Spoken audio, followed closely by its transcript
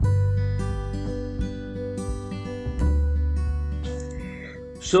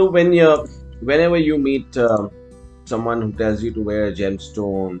So whenever you meet someone who tells you to wear a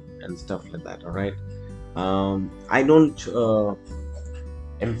gemstone and stuff like that, all right. I don't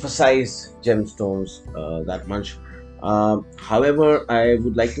emphasize gemstones that much. However, I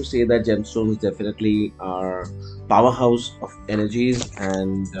would like to say that gemstones definitely are powerhouse of energies,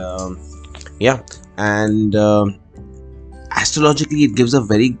 and yeah, and astrologically, it gives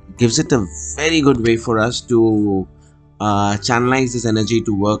it a very good way for us to channelize this energy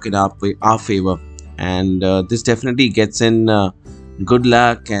to work in our favor, and this definitely gets in good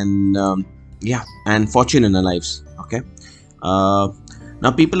luck and yeah, and fortune in our lives. Okay. Uh, Now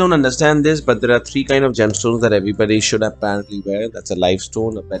people don't understand this, but there are three kind of gemstones that everybody should apparently wear. That's a life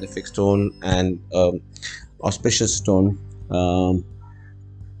stone, a benefic stone, and auspicious stone. Um,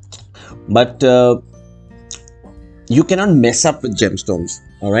 but you cannot mess up with gemstones.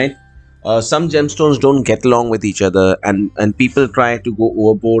 All right. Some gemstones don't get along with each other, and people try to go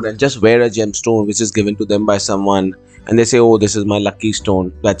overboard and just wear a gemstone which is given to them by someone, and they say, "Oh, this is my lucky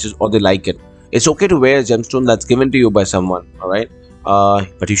stone." That's just, or they like it. It's okay to wear a gemstone that's given to you by someone. All right.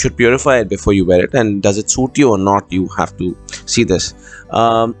 But you should purify it before you wear it, and does it suit you or not, you have to see this.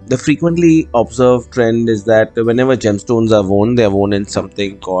 The frequently observed trend is that whenever gemstones are worn, they are worn in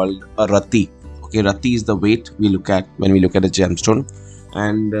something called a rati. Okay, rati is the weight we look at when we look at a gemstone.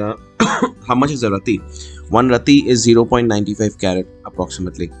 And how much is a rati? One rati is 0.95 carat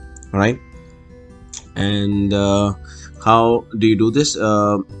approximately. All right. And how do you do this?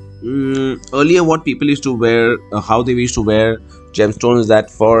 Earlier, what people used to wear, how they used to wear gemstones, is that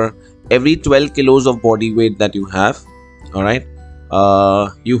for every 12 kilos of body weight that you have, all right,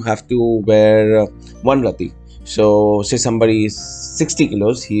 you have to wear one rati. So say somebody is 60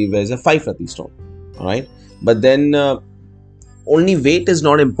 kilos, he wears a 5 rati stone. All right. But then only weight is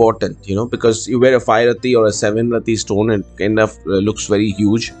not important, because you wear a 5 rati or a 7 rati stone, it kind of looks very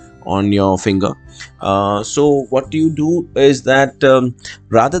huge on your finger. So what you do is that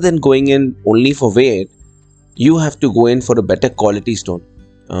rather than going in only for weight, you have to go in for a better quality stone.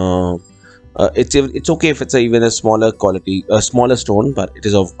 It's okay if it's even a smaller stone, but it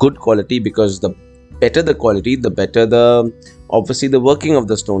is of good quality, because the better the quality, the better the obviously the working of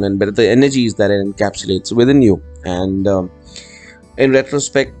the stone, and better the energies that it encapsulates within you. And in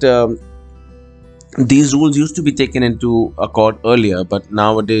retrospect, these rules used to be taken into accord earlier, but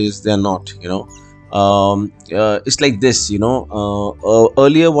nowadays they're not. It's like this.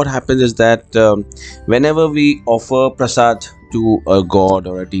 Earlier, what happens is that whenever we offer prasad to a god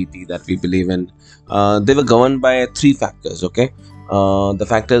or a deity that we believe in, they were governed by three factors. Okay. The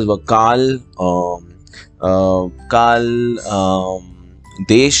factors were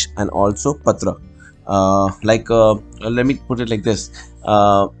Desh, and also Patra. Let me put it like this.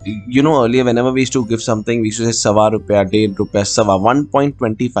 Earlier, whenever we used to give something, we used to say Sawa Rupaya, 1.5 Rupaya, Sawa.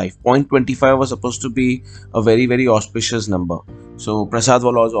 1.25. 0.25 was supposed to be a very, very auspicious number. So, Prasad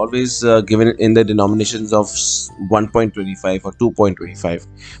was always given in the denominations of 1.25 or 2.25.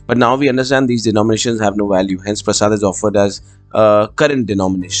 But now we understand these denominations have no value. Hence, Prasad is offered as current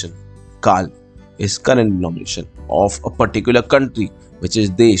denomination. Kal is current denomination of a particular country, which is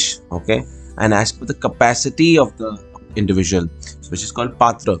Desh. Okay. And as per the capacity of the individual, which is called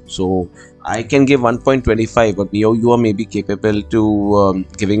Patra. So I can give 1.25, but you are maybe capable to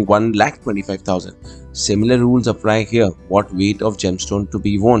giving 1,25,000. Similar rules apply here. What weight of gemstone to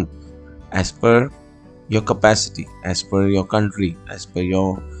be worn as per your capacity, as per your country, as per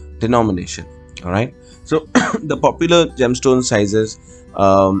your denomination. All right. So the popular gemstone sizes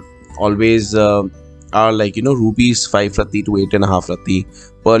always are like rubies 5 rati to 8.5 rati,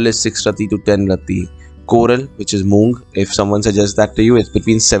 pearl is 6 rati to 10 rati, coral, which is moong, if someone suggests that to you, it's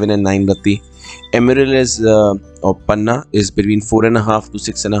between 7 and 9 rati, emerald is or panna is between 4.5 to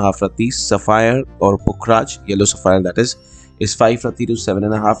 6.5 rati, sapphire or pukhraj, yellow sapphire, that is 5 rati to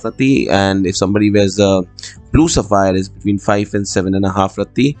 7.5 rati, and if somebody wears blue sapphire, is between 5 and 7.5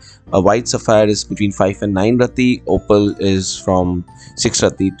 rati, a white sapphire is between 5 and 9 rati, opal is from 6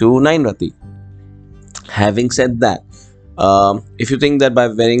 rati to 9 rati. Having said that, if you think that by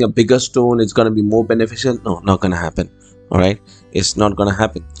wearing a bigger stone it's going to be more beneficial, no, not going to happen. All right, it's not going to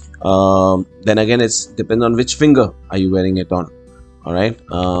happen. Then again, it's depends on which finger are you wearing it on. All right,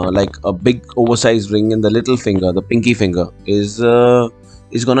 like a big oversized ring in the little finger, the pinky finger, is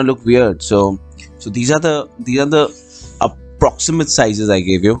going to look weird. So these are the approximate sizes I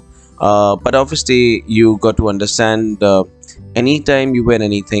gave you. But obviously you got to understand, anytime you wear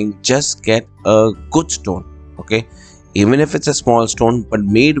anything, just get a good stone. Okay, even if it's a small stone, but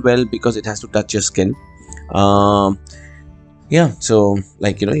made well, because it has to touch your skin. Yeah, so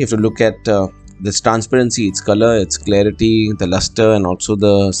you have to look at this transparency, its color, its clarity, the luster, and also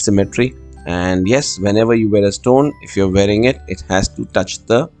the symmetry. And yes, whenever you wear a stone, if you're wearing it, it has to touch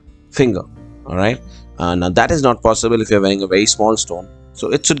the finger. All right. Now that is not possible if you're wearing a very small stone.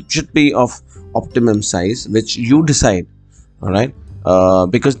 So it should be of optimum size, which you decide. All right.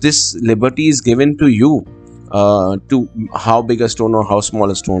 Because this liberty is given to you, to how big a stone or how small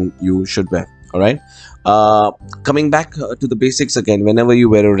a stone you should wear. All right. uh, Coming back to the basics again, whenever you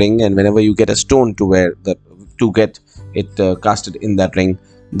wear a ring and whenever you get a stone to wear the to get it casted in that ring,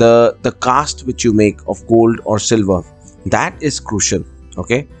 the cast which you make of gold or silver, that is crucial.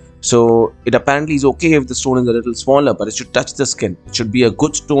 Okay. So it apparently is okay if the stone is a little smaller, but it should touch the skin. It should be a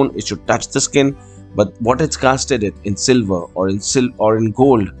good stone, it should touch the skin. But what it's casted it in silver or in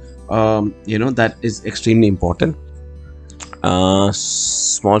gold, that is extremely important.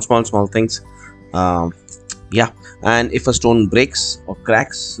 Small things. um, yeah. And if a stone breaks or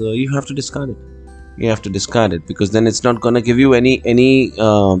cracks, you have to discard it. You have to discard it, because then it's not going to give you any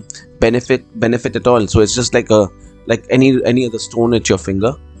benefit at all. So it's just like any other stone at your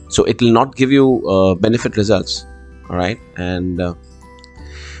finger. So it will not give you benefit results. All right. And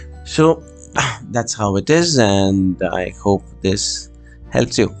so that's how it is, and I hope this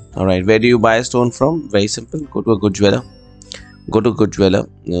helps you. All right. Where do you buy a stone from? Very simple. Go to a good jeweler.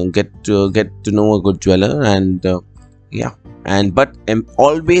 Get to know a good jeweler. And yeah. And but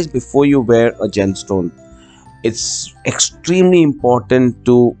always, before you wear a gemstone, it's extremely important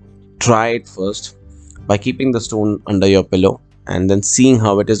to try it first by keeping the stone under your pillow and then seeing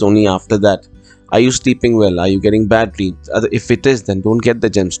how it is. Only after that, are you sleeping well, are you getting bad dreams? If it is, then don't get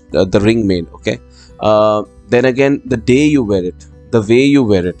the ring made. Okay. Then again, the day you wear it, the way you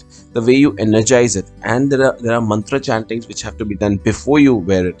wear it, the way you energize it, and there are mantra chantings which have to be done before you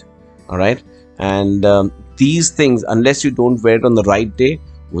wear it. All right. And these things, unless you don't wear it on the right day,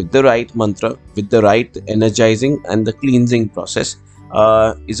 with the right mantra, with the right energizing and the cleansing process,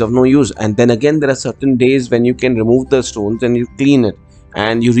 is of no use. And then again, there are certain days when you can remove the stones and you clean it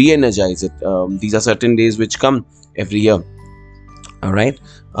and you re-energize it. These are certain days which come every year. All right.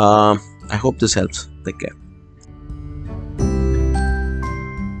 I hope this helps. Take care.